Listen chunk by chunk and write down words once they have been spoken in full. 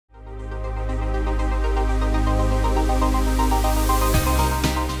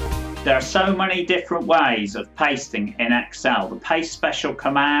are so many different ways of pasting in Excel. The paste special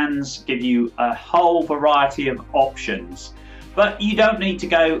commands give you a whole variety of options, but you don't need to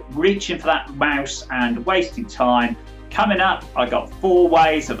go reaching for that mouse and wasting time. Coming up, I got 4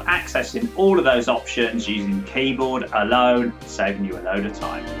 ways of accessing all of those options using keyboard alone, saving you a load of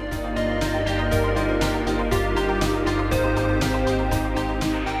time.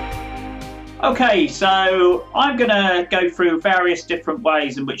 Okay, so I'm going to go through various different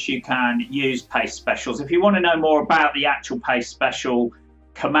ways in which you can use paste specials. If you want to know more about the actual paste special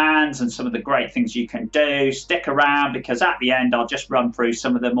commands and some of the great things you can do, stick around, because at the end I'll just run through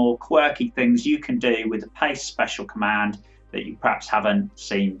some of the more quirky things you can do with the paste special command that you perhaps haven't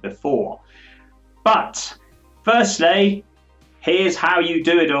seen before. But firstly, here's how you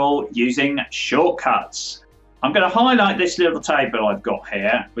do it all using shortcuts. I'm going to highlight this little table I've got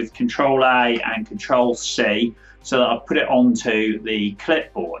here with Ctrl+A and Ctrl+C so that I'll put it onto the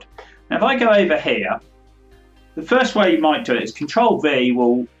clipboard. Now if I go over here, the first way you might do it is Ctrl+V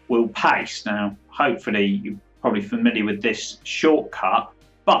will paste. Now hopefully you're probably familiar with this shortcut,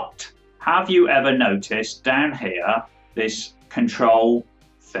 but have you ever noticed down here this Control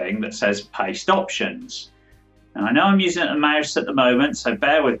thing that says paste options? Now I know I'm using a mouse at the moment, so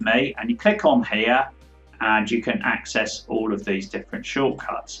bear with me, and you click on here and you can access all of these different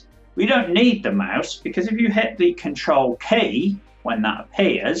shortcuts. We don't need the mouse, because if you hit the Control key when that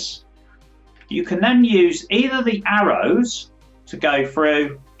appears, you can then use either the arrows to go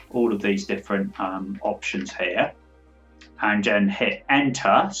through all of these different options here and then hit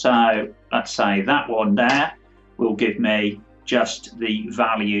enter. So let's say that one there will give me just the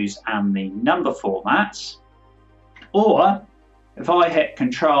values and the number formats. Or if I hit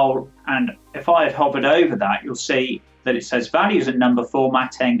Control and if I had hovered over that, you'll see that it says values and number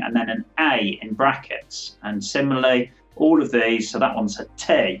formatting and then an A in brackets. And similarly, all of these, so that one's a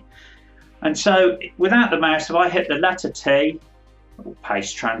T. And so without the mouse, if I hit the letter T, it will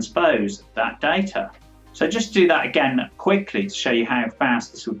paste transpose that data. So just do that again quickly to show you how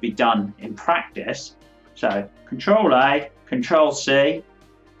fast this would be done in practice. So Ctrl+A, Ctrl+C,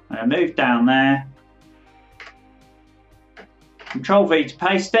 and I move down there. Ctrl+V to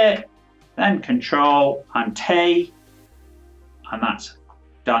paste it, then Ctrl and T, and that's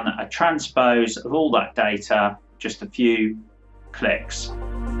done a transpose of all that data, just a few clicks.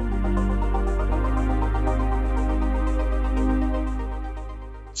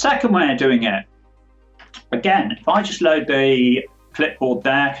 Second way of doing it, again, if I just load the clipboard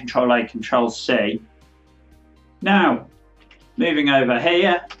there, Ctrl+A, Ctrl+C. Now, moving over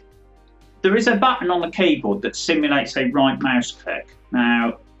here, there is a button on the keyboard that simulates a right mouse click.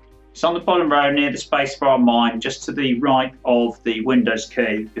 Now, it's on the bottom row near the spacebar on mine, just to the right of the Windows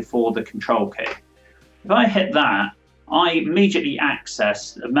key before the Control key. If I hit that, I immediately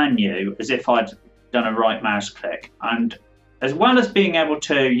access the menu as if I'd done a right mouse click. And as well as being able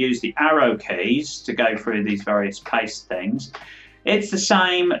to use the arrow keys to go through these various paste things, it's the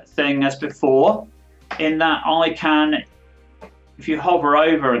same thing as before, in that I can, if you hover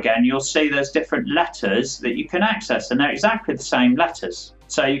over again, you'll see there's different letters that you can access, and they're exactly the same letters.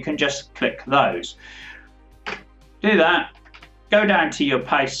 So you can just click those. Do that, go down to your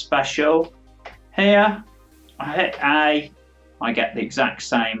paste special. Here, I hit A, I get the exact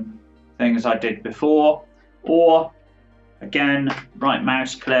same thing as I did before. Or, again, right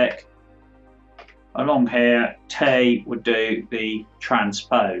mouse click, along here, T would do the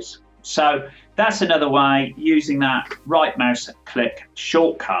transpose. So that's another way, using that right mouse click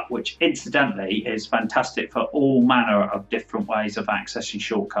shortcut, which incidentally is fantastic for all manner of different ways of accessing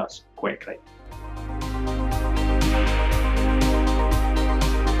shortcuts quickly.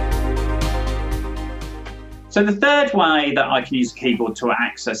 So the third way that I can use the keyboard to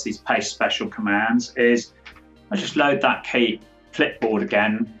access these paste special commands is I just load that clipboard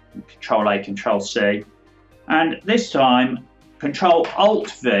again, Ctrl+A, Ctrl+C, and this time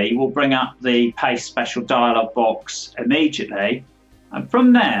Ctrl+Alt+V will bring up the paste special dialog box immediately, and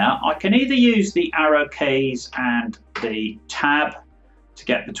from there I can either use the arrow keys and the tab to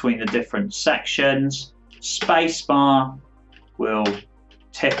get between the different sections. Spacebar will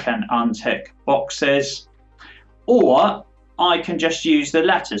tick and untick boxes, or I can just use the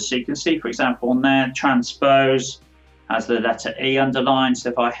letters. So you can see, for example, on there, transpose has the letter E underlined.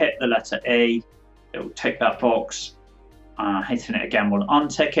 So if I hit the letter E, it will tick that box. Hitting it again will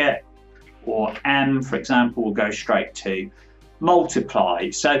untick it. Or M, for example, will go straight to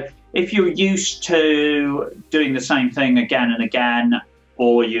multiply. So if you're used to doing the same thing again and again,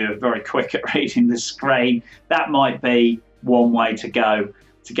 or you're very quick at reading the screen, that might be one way to go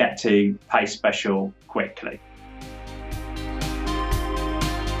to get to paste special quickly.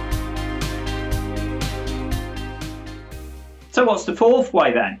 So what's the fourth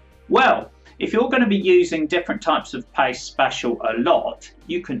way then? Well, if you're going to be using different types of paste special a lot,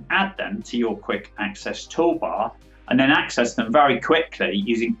 you can add them to your quick access toolbar and then access them very quickly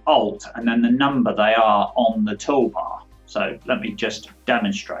using Alt and then the number they are on the toolbar. So let me just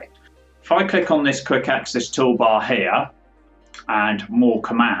demonstrate. If I click on this quick access toolbar here and more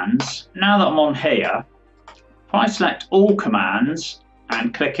commands, now that I'm on here, if I select all commands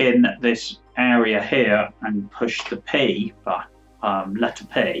and click in this area here and push the P, letter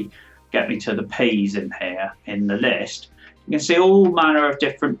P, get me to the P's in here in the list, you can see all manner of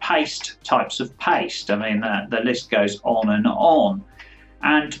different paste types of paste. I mean, the list goes on and on.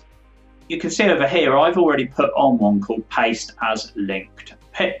 And you can see over here, I've already put on one called paste as linked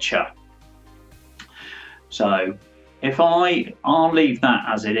picture. So if I'll leave that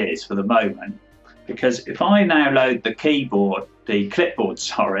as it is for the moment, because if I now load the clipboard,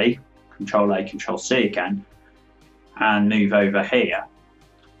 Ctrl+A, Ctrl+C again, and move over here,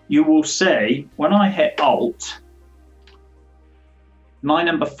 you will see when I hit Alt, my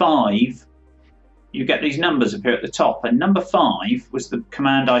number 5, you get these numbers appear at the top, and number 5 was the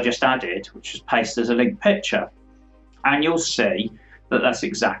command I just added, which was paste as a linked picture. And you'll see that that's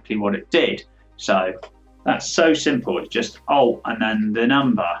exactly what it did. So that's so simple, it's just Alt and then the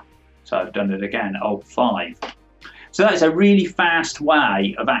number. So I've done it again, Alt 5. So that's a really fast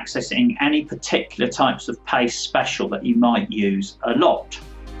way of accessing any particular types of paste special that you might use a lot.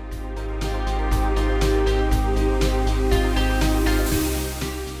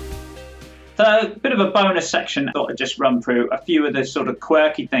 So a bit of a bonus section, I thought I'd just run through a few of the sort of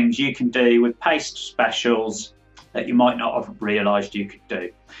quirky things you can do with paste specials that you might not have realised you could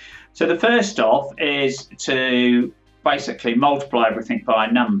do. So the first off is to basically multiply everything by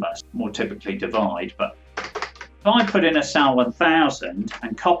a number, more typically divide, but if I put in a cell 1000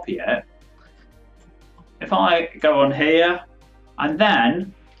 and copy it, if I go on here and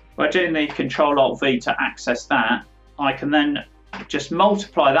then by doing the Ctrl+V to access that, I can then just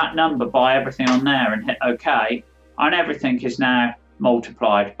multiply that number by everything on there and hit OK, and everything is now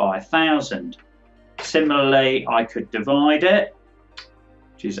multiplied by 1000. Similarly, I could divide it,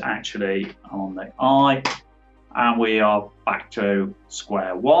 which is actually on the I, and we are back to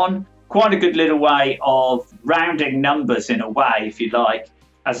square one. Quite a good little way of rounding numbers in a way, if you like,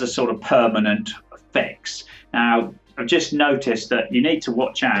 as a sort of permanent fix. Now, I've just noticed that you need to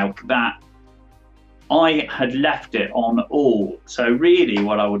watch out that I had left it on all. So really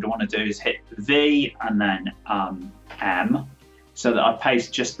what I would want to do is hit V and then M, so that I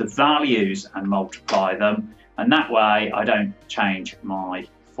paste just the values and multiply them. And that way I don't change my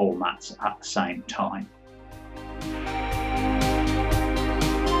formats at the same time.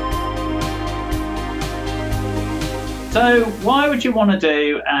 So why would you want to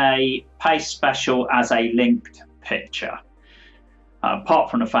do a paste special as a linked picture? Apart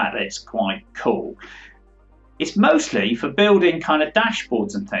from the fact that it's quite cool. It's mostly for building kind of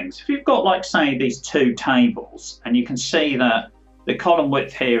dashboards and things. If you've got, like, say, these two tables, and you can see that the column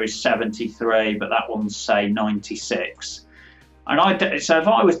width here is 73, but that one's, say, 96. And so if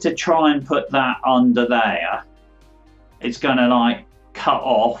I was to try and put that under there, it's going to, like, cut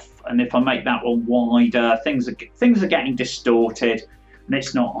off. And if I make that one wider, things are getting distorted, and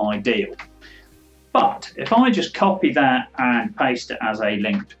it's not ideal. But if I just copy that and paste it as a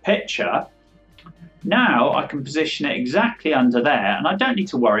linked picture, now I can position it exactly under there, and I don't need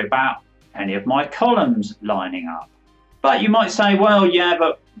to worry about any of my columns lining up. But you might say, well, yeah,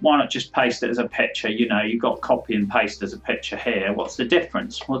 but why not just paste it as a picture? You know, you've got copy and paste as a picture here. What's the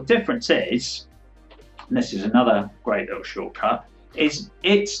difference? Well, the difference is, and this is another great little shortcut, is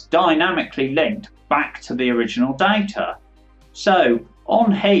it's dynamically linked back to the original data. So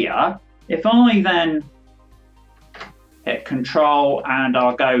on here, if I then hit Control and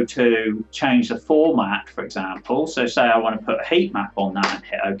I'll go to change the format, for example, so say I want to put a heat map on that and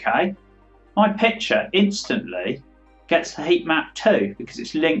hit OK, my picture instantly gets the heat map too, because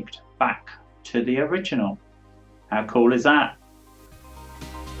it's linked back to the original. How cool is that?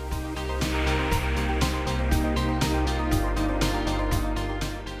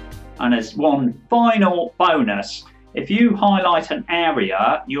 And as one final bonus, if you highlight an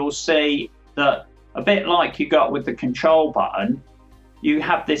area, you'll see that a bit like you got with the Control button, you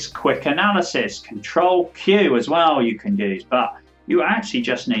have this quick analysis. Control-Q as well you can use, but you actually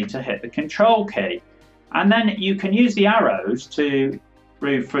just need to hit the Control key. And then you can use the arrows to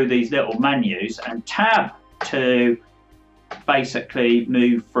move through these little menus, and Tab to basically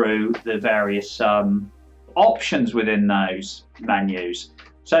move through the various options within those menus.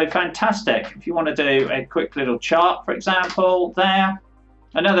 So fantastic. If you want to do a quick little chart, for example, there,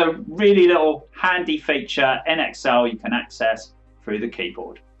 Another really little handy feature in Excel you can access through the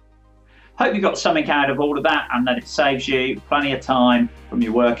keyboard. Hope you got something out of all of that and that it saves you plenty of time from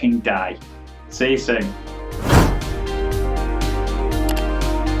your working day. See you soon.